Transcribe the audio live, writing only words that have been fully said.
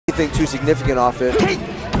anything too significant off it.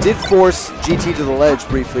 Did force GT to the ledge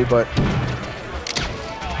briefly, but...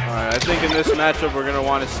 Alright, I think in this matchup we're going to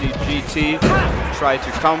want to see GT try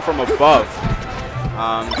to come from above.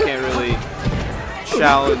 Can't really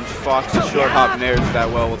challenge Fox's short hop nairs that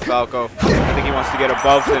well with Falco. I think he wants to get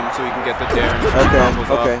above him so he can get the dare and combos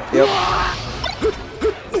off. Yep.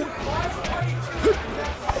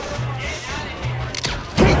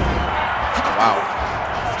 Wow.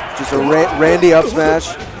 Just a Randy up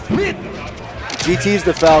smash. GT's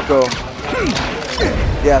the Falco.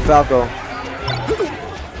 Yeah, Falco.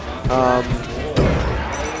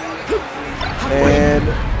 And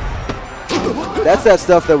that's that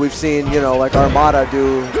stuff that we've seen, you know, like Armada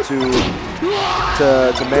do to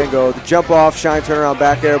Mango. The jump off, shine, turnaround,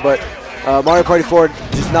 back air, but Mario Party 4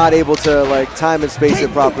 just not able to like time and space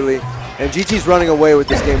it properly. And GT's running away with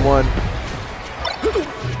this game 1.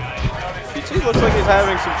 GT looks like he's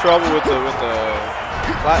having some trouble with the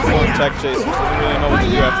platform tech chase. He doesn't really know what to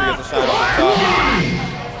do after he gets the shine off the top.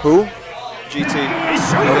 Who? GT. He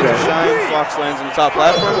gets a shine, Fox lands on the top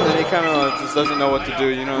platform, and then he kind of just doesn't know what to do,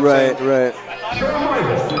 you know what I'm saying? Right. But,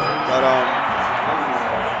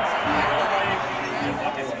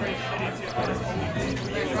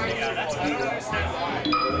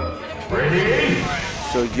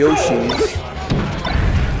 so Yoshi's.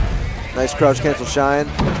 Nice crouch cancel shine,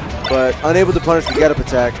 but unable to punish the get up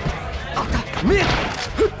attack.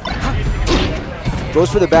 Goes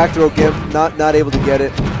for the back throw gimp, not able to get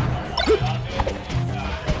it.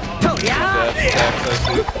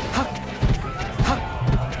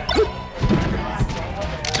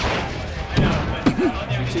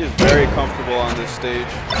 GT is very comfortable on this stage.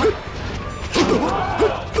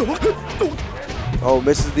 Oh,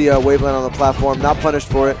 misses the waveland on the platform, not punished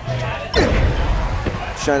for it.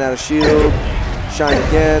 Shine out of shield, shine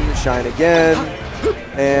again,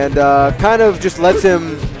 and kind of just lets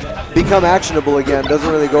him become actionable again, doesn't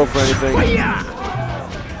really go for anything.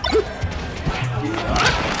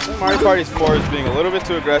 Mario Party 4 is being a little bit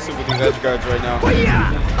too aggressive with these edge guards right now.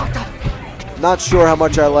 Not sure how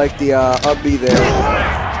much I like the up B there.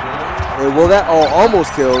 Well, that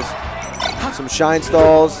almost kills. Some shine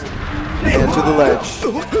stalls and to the ledge.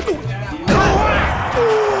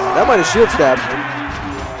 That might have shield stabbed.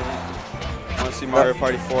 I want to see Mario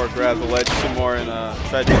Party 4 grab the ledge some more and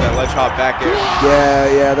try to do that ledge hop back air.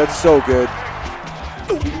 Yeah, that's so good.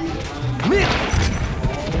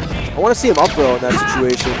 I want to see him up throw in that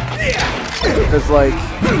situation. Because, like,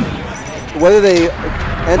 whether they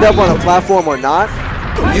end up on a platform or not,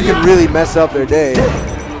 you can really mess up their day.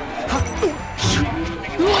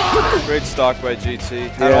 Great stock by GT.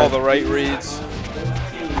 Had all the right reads.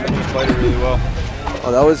 Just played it really well.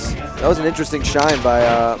 Oh, that was an interesting shine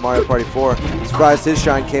by Mario Party 4. Surprised his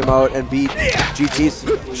shine came out and beat GT's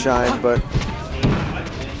shine, but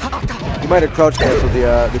he might have crouch canceled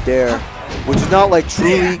the dare, which is not like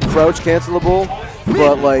truly crouch cancelable,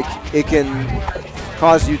 but like it can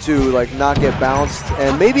cause you to like not get bounced.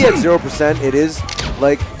 And maybe at 0% it is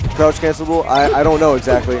like crouch cancelable. I don't know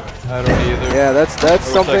exactly. I don't either. Yeah, that's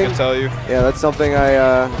something. I can tell you. Yeah, that's something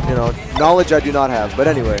I knowledge I do not have. But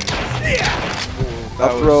anyway.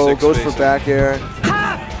 Up throw, goes for back air.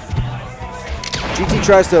 GT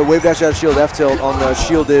tries to wave dash out of shield F tilt on the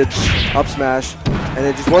shielded up smash, and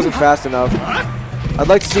it just wasn't fast enough. I'd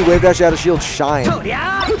like to see wave dash out of shield shine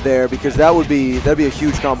there, because that'd be a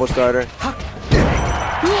huge combo starter.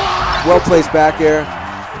 Well placed back air,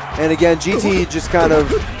 and again GT just kind of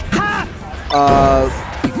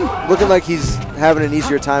looking like he's having an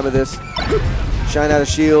easier time of this. Shine out of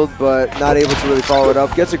shield, but not able to really follow it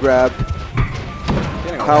up. Gets a grab.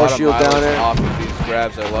 Power shield down there. Off of these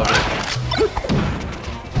grabs, I love it.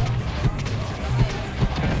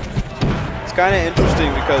 It's kind of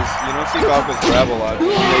interesting because you don't see Falco's grab a lot. When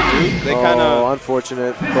they do, they kind of.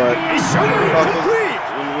 Unfortunate, but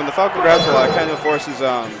when the Falco grabs a lot, it kind of forces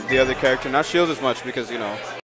the other character not shield as much because